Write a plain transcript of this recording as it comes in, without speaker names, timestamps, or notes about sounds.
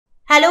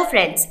Hello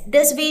friends,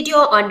 this video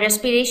on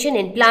respiration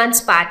in plants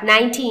part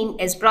 19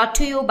 is brought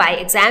to you by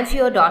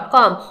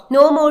examfear.com.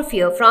 No more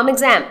fear from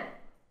exam.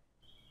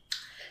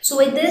 So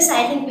with this,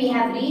 I think we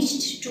have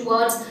reached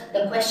towards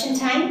the question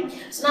time.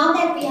 So now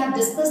that we have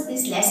discussed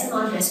this lesson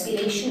on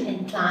respiration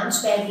in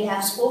plants, where we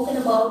have spoken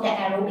about the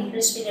aerobic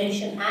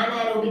respiration and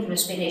anaerobic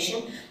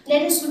respiration,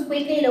 let us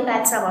quickly look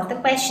at some of the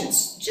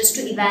questions just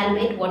to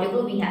evaluate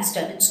whatever we have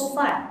studied so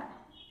far.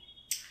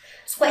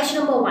 So question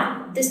number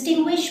 1,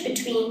 distinguish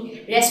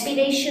between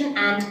respiration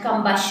and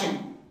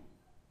combustion.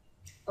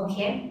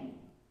 Okay.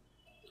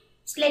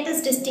 So let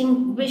us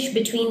distinguish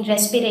between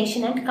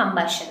respiration and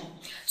combustion.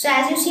 So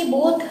as you see,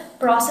 both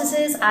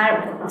processes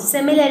are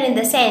similar in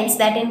the sense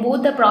that in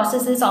both the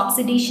processes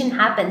oxidation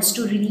happens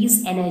to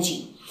release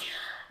energy.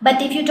 But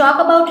if you talk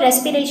about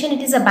respiration,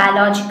 it is a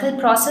biological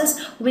process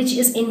which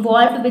is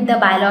involved with the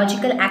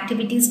biological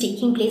activities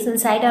taking place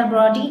inside our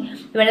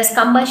body, whereas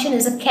combustion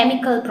is a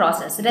chemical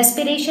process.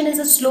 Respiration is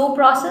a slow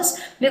process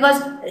because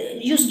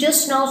you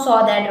just now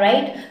saw that,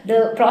 right?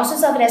 The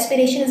process of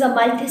respiration is a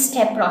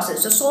multi-step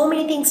process. So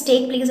many things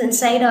take place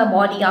inside our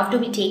body after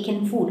we take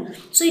in food.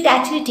 So it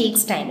actually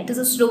takes time. It is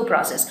a slow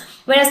process.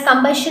 Whereas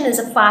combustion is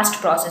a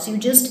fast process. You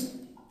just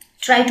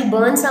try to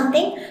burn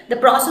something, the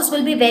process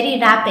will be very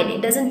rapid.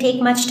 It doesn't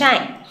take much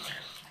time.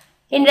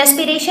 In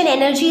respiration,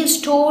 energy is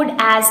stored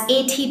as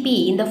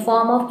ATP in the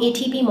form of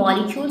ATP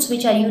molecules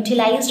which are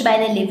utilized by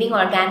the living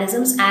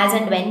organisms as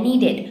and when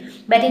needed.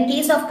 But in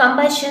case of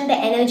combustion, the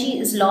energy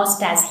is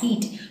lost as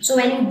heat. So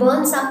when you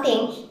burn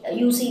something,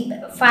 you see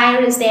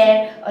fire is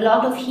there, a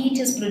lot of heat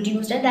is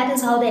produced, and that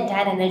is how the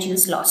entire energy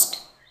is lost.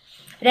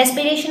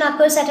 Respiration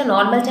occurs at a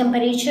normal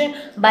temperature,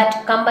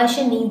 but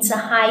combustion needs a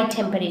high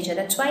temperature.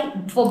 That's why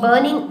for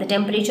burning, the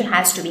temperature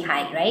has to be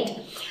high, right?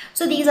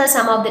 So these are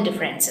some of the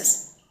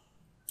differences.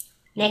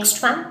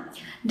 Next one,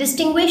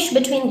 distinguish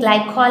between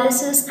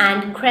glycolysis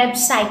and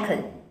Krebs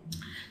cycle.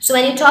 So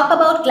when you talk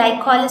about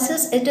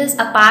glycolysis, it is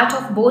a part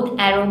of both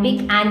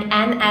aerobic and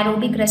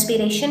anaerobic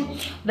respiration,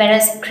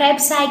 whereas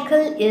Krebs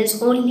cycle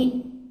is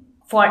only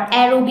for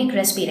aerobic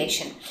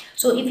respiration.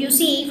 So if you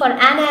see, for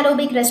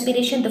anaerobic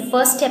respiration, the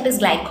first step is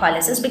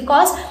glycolysis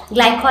because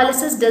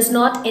glycolysis does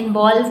not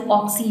involve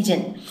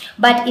oxygen.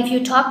 But if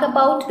you talk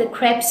about the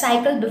Krebs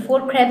cycle,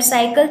 before Krebs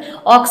cycle,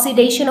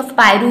 oxidation of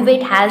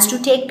pyruvate has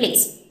to take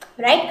place,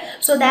 right?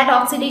 So that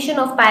oxidation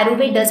of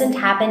pyruvate doesn't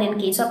happen in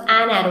case of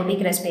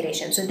anaerobic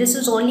respiration. So this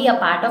is only a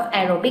part of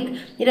aerobic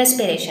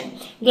respiration.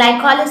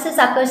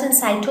 Glycolysis occurs in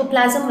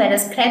cytoplasm,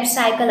 whereas Krebs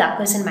cycle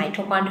occurs in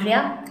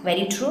mitochondria.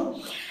 Very true.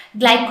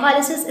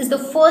 Glycolysis is the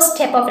first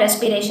step of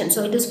respiration,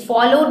 so it is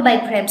followed by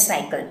Krebs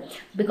cycle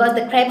because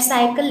the Krebs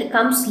cycle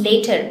comes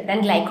later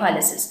than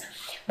glycolysis.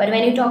 But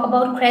when you talk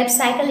about Krebs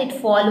cycle, it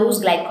follows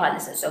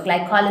glycolysis. So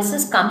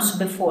glycolysis comes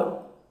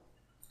before.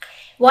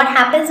 What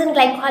happens in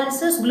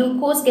glycolysis?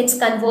 Glucose gets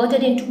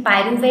converted into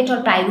pyruvate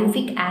or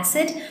pyruvic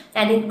acid,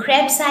 and in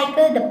Krebs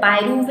cycle, the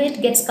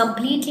pyruvate gets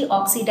completely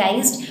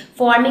oxidized,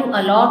 forming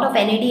a lot of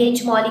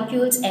NADH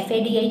molecules,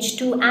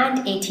 FADH2 and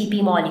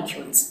ATP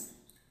molecules.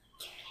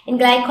 In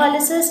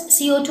glycolysis,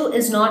 CO2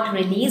 is not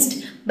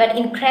released, but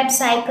in Krebs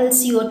cycle,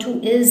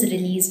 CO2 is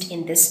released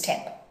in this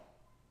step.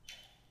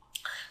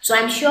 So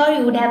I'm sure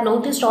you would have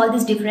noticed all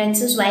these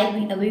differences while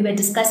we were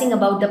discussing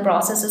about the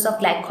processes of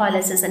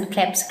glycolysis and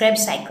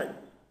Krebs cycle.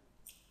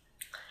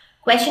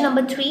 Question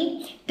number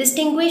 3,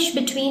 distinguish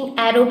between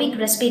aerobic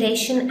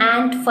respiration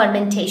and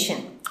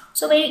fermentation.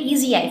 So very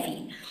easy, I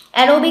feel.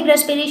 Aerobic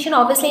respiration,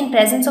 obviously in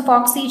presence of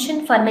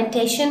oxygen.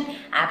 Fermentation,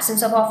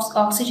 absence of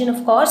oxygen,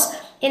 of course.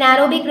 In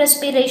aerobic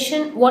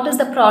respiration, what is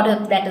the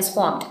product that is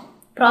formed?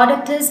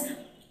 Product is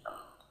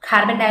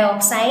carbon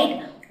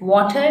dioxide,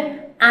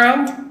 water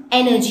and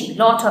energy,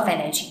 lot of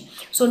energy.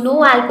 So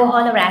no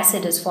alcohol or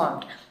acid is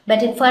formed.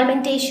 But in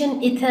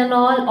fermentation,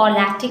 ethanol or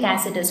lactic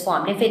acid is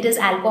formed. If it is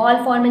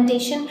alcohol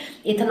fermentation,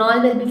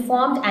 ethanol will be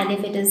formed, and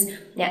if it is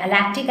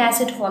lactic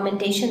acid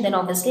fermentation, then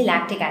obviously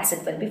lactic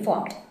acid will be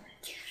formed.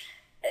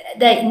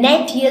 The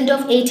net yield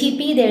of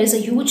ATP, there is a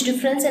huge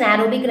difference. In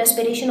aerobic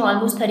respiration,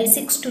 almost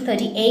 36 to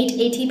 38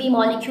 ATP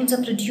molecules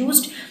are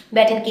produced,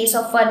 but in case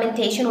of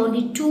fermentation,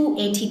 only 2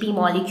 ATP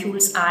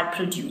molecules are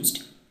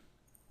produced.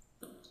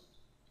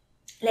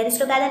 Let us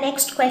look at the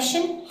next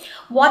question.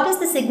 What is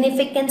the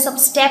significance of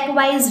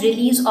stepwise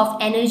release of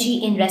energy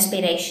in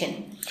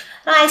respiration?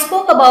 Now, I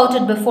spoke about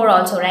it before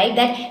also, right?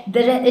 That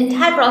the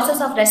entire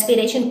process of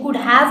respiration could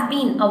have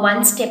been a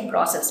one-step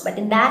process, but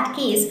in that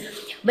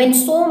case, when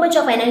so much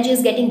of energy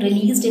is getting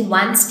released in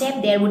one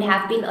step, there would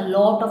have been a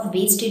lot of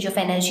wastage of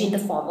energy in the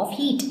form of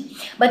heat.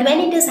 But when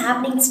it is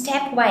happening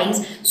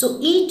stepwise, so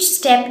each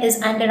step is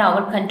under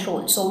our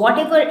control. So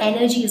whatever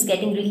energy is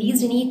getting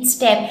released in each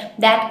step,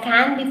 that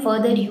can be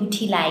further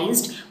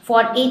utilized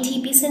for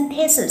ATP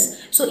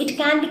synthesis. So it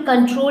can be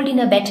controlled in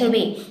a better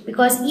way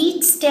because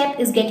each step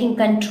is getting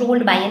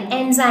controlled by an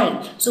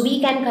enzyme. So we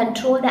can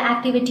control the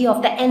activity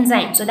of the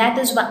enzyme. So that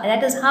is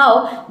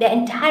how the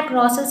entire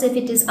process, if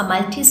it is a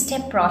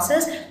multi-step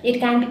process, it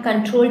can be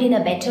controlled in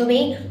a better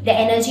way. The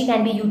energy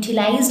can be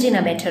utilized in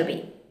a better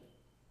way.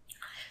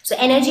 So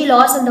energy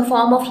loss in the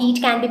form of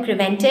heat can be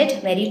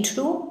prevented, very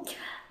true.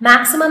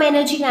 Maximum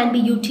energy can be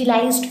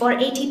utilized for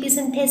ATP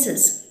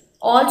synthesis.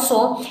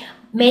 Also,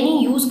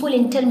 many useful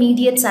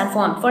intermediates are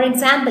formed. For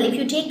example, if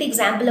you take the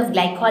example of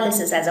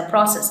glycolysis as a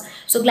process.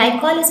 So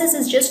glycolysis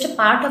is just a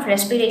part of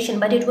respiration,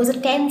 but it was a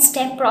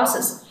 10-step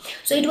process.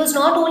 So it was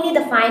not only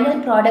the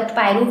final product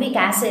pyruvic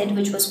acid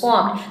which was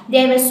formed,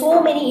 there were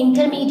so many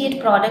intermediate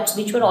products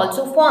which were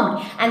also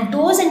formed, and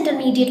those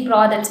intermediate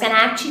products can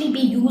actually be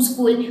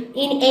useful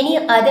in any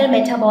other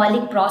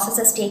metabolic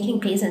processes taking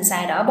place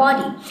inside our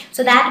body.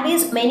 So that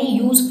means many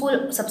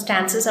useful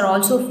substances are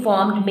also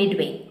formed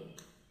midway.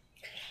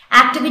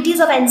 Activities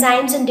of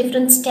enzymes in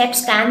different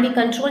steps can be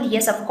controlled.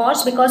 Yes, of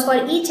course, because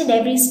for each and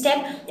every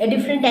step, a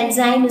different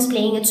enzyme is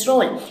playing its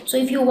role. So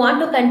if you want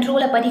to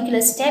control a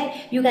particular step,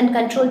 you can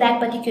control that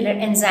particular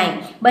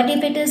enzyme. But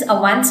if it is a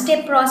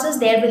one-step process,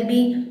 there will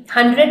be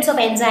hundreds of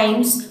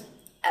enzymes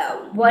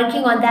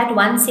working on that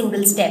one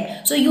single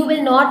step. So you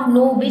will not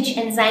know which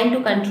enzyme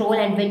to control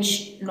and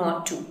which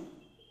not to.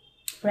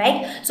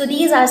 Right? So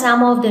these are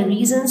some of the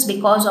reasons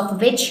because of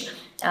which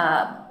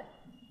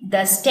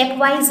the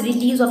stepwise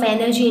release of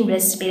energy in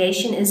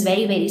respiration is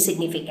very, very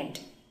significant.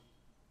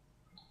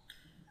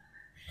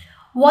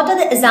 What are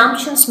the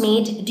assumptions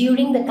made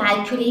during the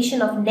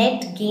calculation of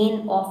net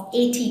gain of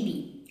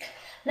ATP?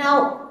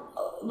 Now,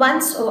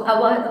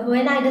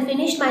 when I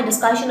finished my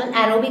discussion on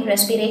aerobic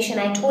respiration,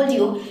 I told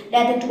you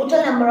that the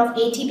total number of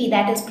ATP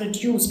that is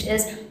produced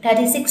is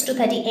 36 to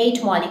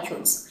 38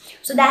 molecules.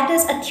 So that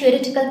is a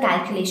theoretical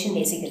calculation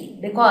basically,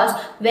 because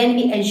when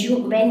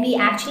we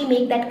actually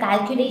make that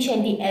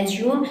calculation, we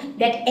assume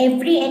that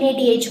every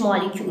NADH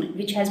molecule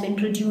which has been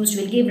produced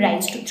will give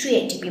rise to 3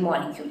 ATP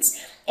molecules.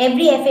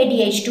 Every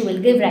FADH2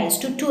 will give rise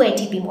to 2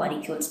 ATP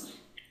molecules.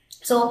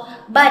 So,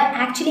 but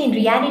actually in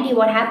reality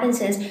what happens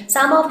is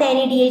some of the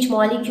NADH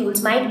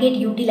molecules might get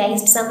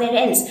utilized somewhere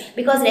else,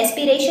 because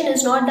respiration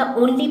is not the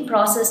only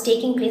process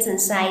taking place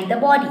inside the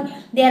body.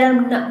 There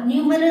are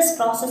numerous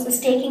processes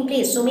taking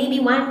place. So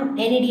maybe one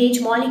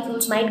NADH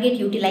molecules might get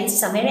utilized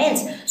somewhere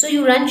else. So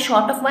you run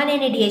short of one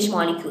NADH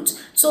molecules.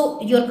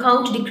 So your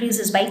count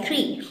decreases by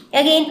 3.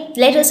 Again,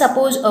 let us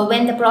suppose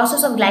when the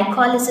process of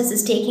glycolysis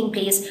is taking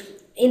place,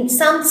 in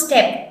some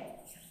step,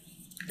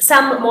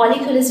 some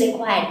molecule is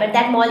required, but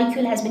that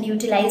molecule has been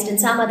utilized in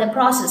some other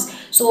process.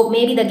 So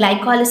maybe the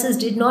glycolysis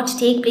did not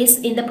take place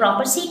in the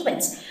proper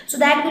sequence. So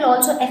that will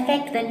also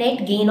affect the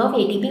net gain of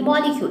ATP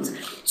molecules.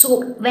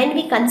 So when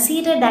we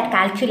consider that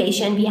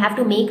calculation, we have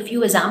to make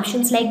few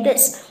assumptions like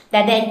this,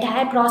 that the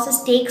entire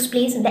process takes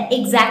place in the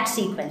exact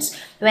sequence.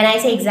 When I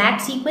say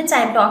exact sequence,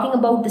 I am talking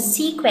about the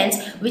sequence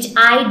which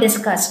I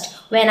discussed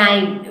when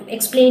I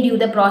explained you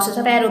the process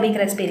of aerobic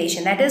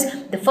respiration. That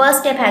is, the first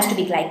step has to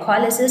be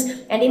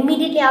glycolysis, and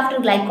immediately after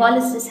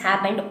glycolysis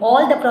happened,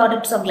 all the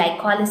products of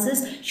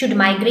glycolysis should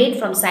migrate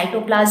from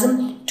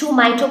cytoplasm to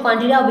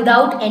mitochondria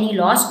without any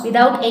loss,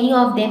 without any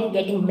of them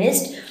getting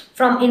missed.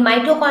 In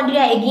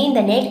mitochondria, again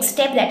the next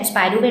step, that is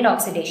pyruvate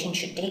oxidation,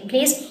 should take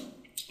place.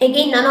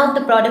 Again, none of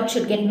the products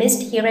should get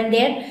missed here and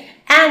there.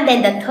 And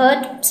then the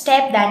third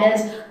step, that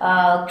is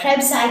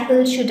Krebs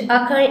cycle, should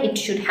occur. It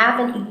should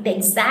happen in the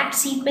exact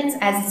sequence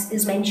as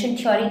is mentioned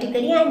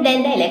theoretically, and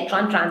then the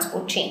electron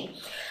transport chain.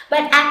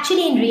 But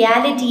actually in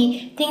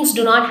reality, things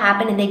do not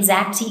happen in the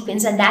exact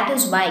sequence, and that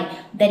is why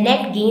the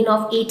net gain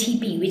of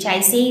ATP, which I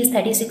say is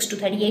 36 to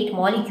 38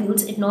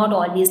 molecules, is not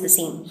always the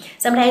same.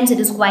 Sometimes it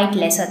is quite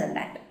lesser than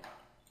that.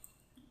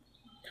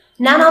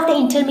 None of the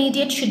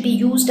intermediates should be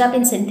used up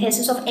in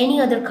synthesis of any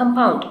other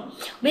compound,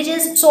 which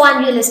is so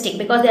unrealistic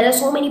because there are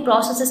so many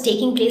processes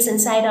taking place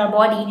inside our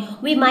body.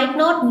 We might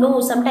not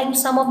know,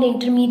 sometimes some of the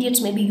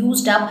intermediates may be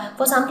used up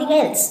for something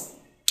else,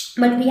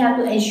 but we have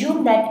to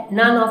assume that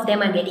none of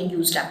them are getting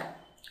used up.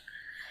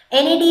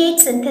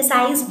 NADH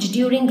synthesized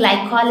during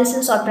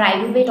glycolysis or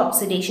pyruvate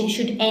oxidation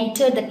should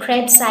enter the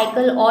Krebs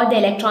cycle or the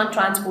electron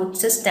transport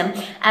system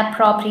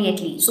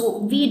appropriately. So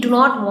we do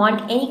not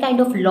want any kind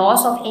of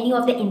loss of any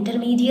of the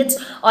intermediates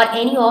or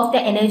any of the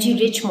energy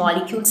rich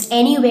molecules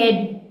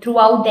anywhere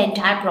throughout the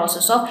entire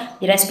process of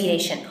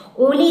respiration.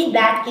 Only in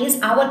that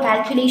case our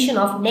calculation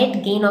of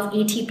net gain of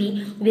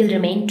ATP will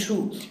remain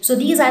true. So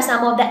these are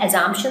some of the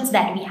assumptions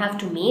that we have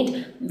to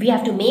make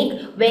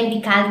when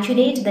we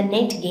calculate the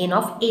net gain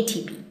of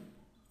ATP.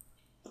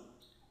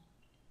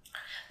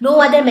 No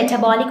other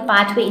metabolic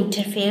pathway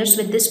interferes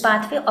with this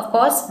pathway. Of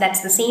course, that's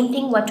the same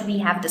thing what we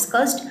have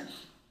discussed.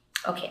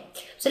 Okay,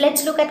 so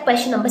let's look at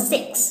question number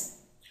 6.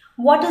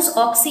 What is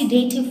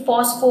oxidative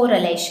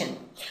phosphorylation?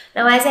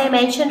 Now, as I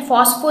mentioned,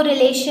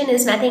 phosphorylation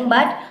is nothing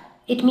but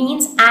it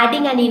means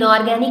adding an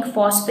inorganic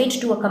phosphate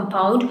to a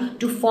compound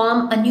to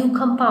form a new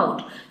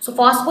compound. So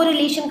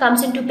phosphorylation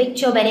comes into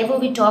picture whenever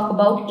we talk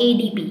about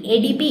ADP.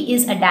 ADP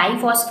is a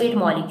diphosphate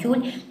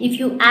molecule. If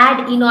you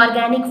add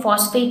inorganic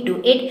phosphate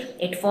to it,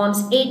 it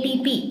forms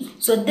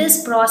ATP. So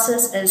this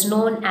process is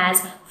known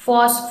as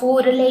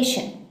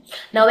phosphorylation.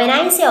 Now when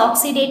I say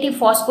oxidative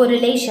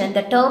phosphorylation,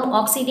 the term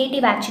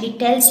oxidative actually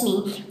tells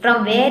me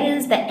from where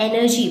is the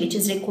energy which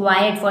is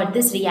required for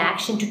this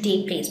reaction to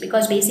take place,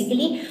 because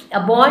basically a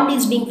bond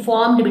is being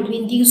formed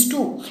between these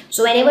two.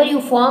 So whenever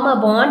you form a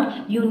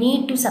bond, you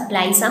need to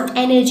supply some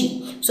energy.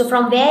 So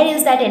from where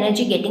is that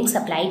energy getting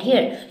supplied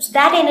here? So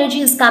that energy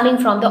is coming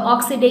from the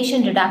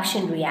oxidation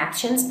reduction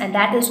reactions, and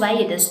that is why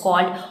it is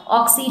called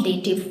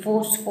oxidative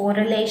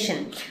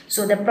phosphorylation.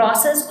 So the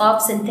process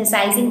of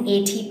synthesizing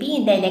ATP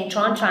in the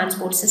electron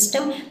transport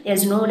system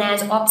is known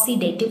as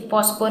oxidative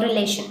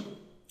phosphorylation.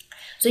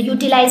 So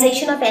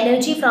utilization of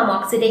energy from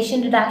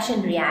oxidation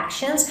reduction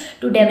reactions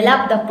to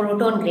develop the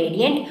proton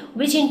gradient,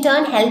 which in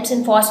turn helps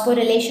in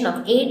phosphorylation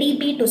of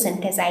ADP to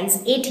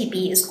synthesize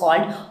ATP, is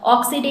called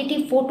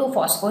oxidative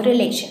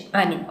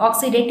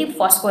oxidative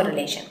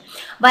phosphorylation.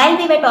 While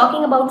we were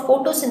talking about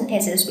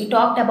photosynthesis, we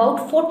talked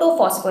about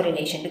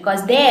photophosphorylation,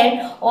 because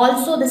there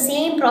also the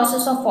same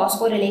process of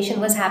phosphorylation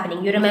was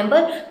happening. You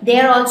remember,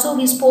 there also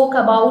we spoke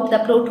about the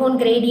proton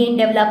gradient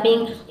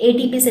developing,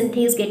 ATP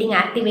synthase getting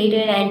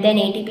activated, and then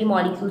ATP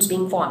molecules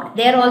being formed.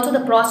 There also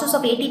the process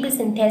of ATP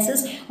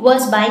synthesis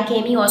was by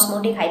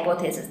chemiosmotic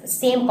hypothesis, the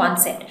same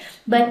concept.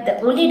 But the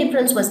only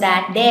difference was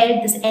that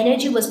there this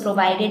energy was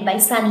provided by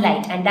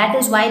sunlight, and that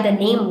is why the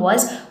name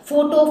was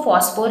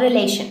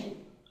photophosphorylation.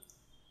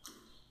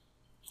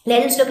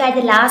 Let us look at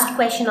the last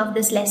question of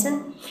this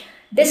lesson.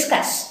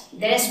 Discuss.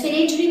 The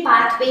respiratory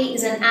pathway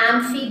is an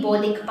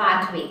amphibolic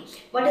pathway.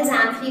 What is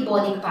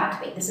amphibolic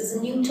pathway? This is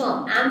a new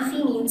term.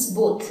 Amphi means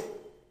both.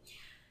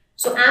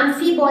 So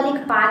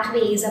amphibolic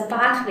pathway is a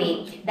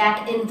pathway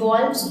that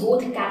involves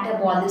both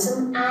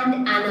catabolism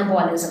and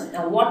anabolism.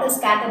 Now what is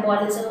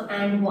catabolism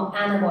and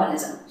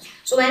anabolism?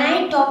 So when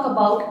I talk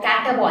about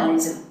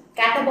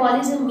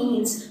catabolism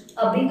means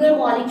a bigger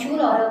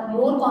molecule or a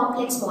more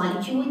complex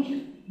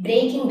molecule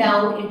breaking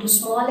down into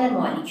smaller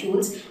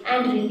molecules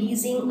and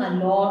releasing a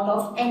lot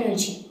of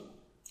energy.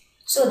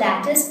 So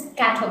that is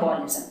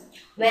catabolism.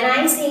 When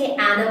I say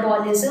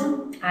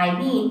anabolism, I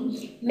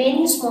mean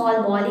many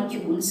small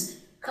molecules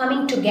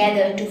coming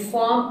together to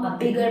form a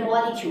bigger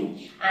molecule,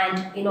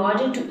 and in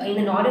order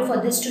for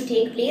this to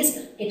take place,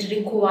 it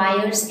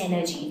requires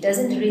energy. It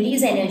doesn't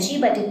release energy,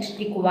 but it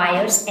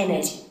requires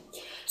energy.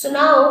 So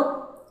now,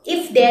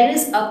 if there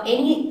is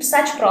any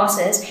such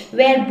process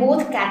where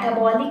both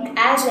catabolic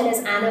as well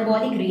as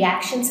anabolic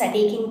reactions are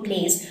taking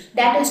place,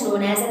 that is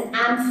known as an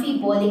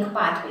amphibolic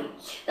pathway.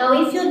 Now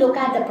if you look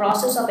at the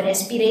process of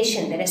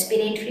respiration, the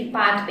respiratory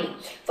pathway,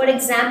 for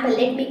example,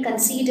 let me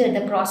consider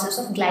the process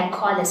of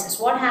glycolysis.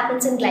 What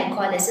happens in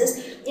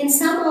glycolysis? In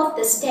some of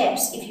the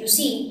steps, if you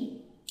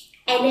see,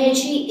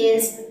 energy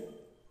is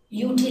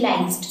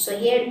utilized. So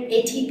here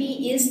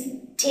ATP is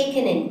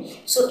taken in.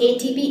 So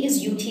ATP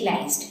is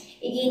utilized.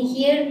 Again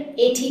here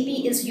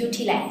ATP is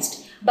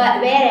utilized,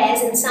 but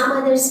whereas in some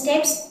other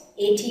steps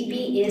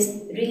ATP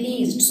is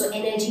released, so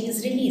energy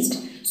is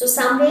released. So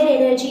somewhere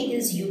energy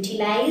is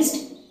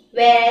utilized,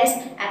 whereas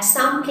at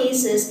some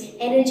places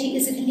energy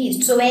is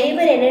released. So wherever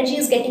energy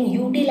is getting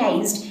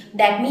utilized,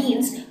 that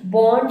means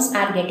bonds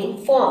are getting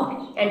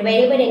formed, and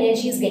wherever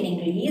energy is getting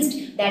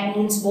released, that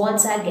means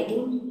bonds are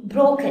getting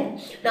broken.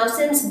 Now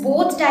since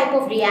both type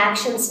of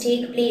reactions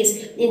take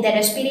place in the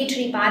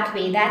respiratory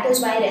pathway, that is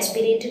why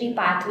respiratory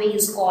pathway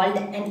is called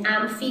an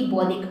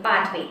amphibolic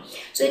pathway.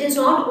 So it is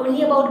not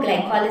only about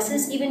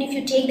glycolysis. Even if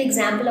you take the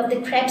example of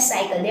the Krebs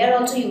cycle, there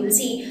also you will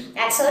see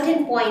at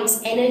certain points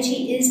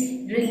energy is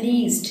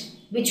released,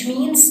 which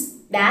means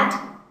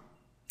that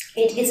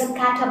it is a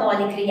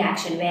catabolic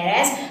reaction,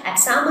 whereas at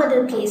some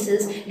other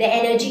places the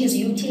energy is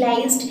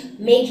utilized,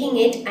 making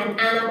it an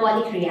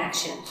anabolic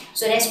reaction.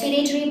 So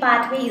respiratory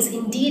pathway is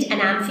indeed an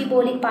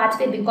amphibolic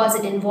pathway because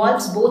it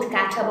involves both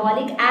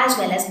catabolic as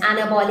well as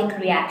anabolic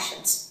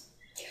reactions.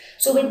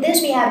 So with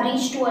this, we have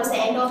reached towards the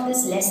end of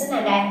this lesson,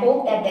 and I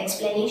hope that the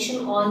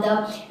explanation on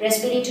the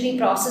respiratory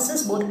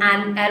processes, both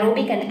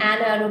aerobic and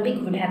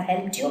anaerobic, would have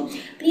helped you.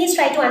 Please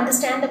try to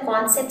understand the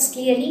concepts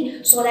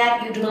clearly so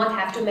that you do not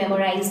have to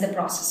memorize the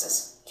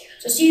processes.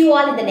 So see you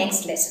all in the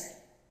next lesson.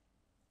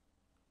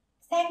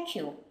 Thank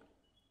you.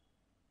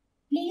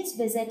 Please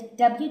visit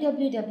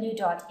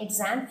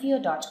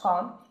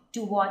www.examfear.com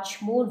to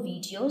watch more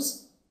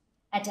videos,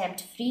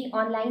 attempt free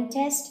online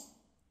test,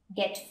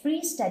 get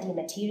free study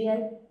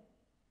material,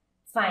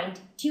 find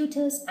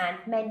tutors and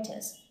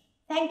mentors.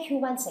 Thank you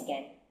once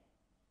again.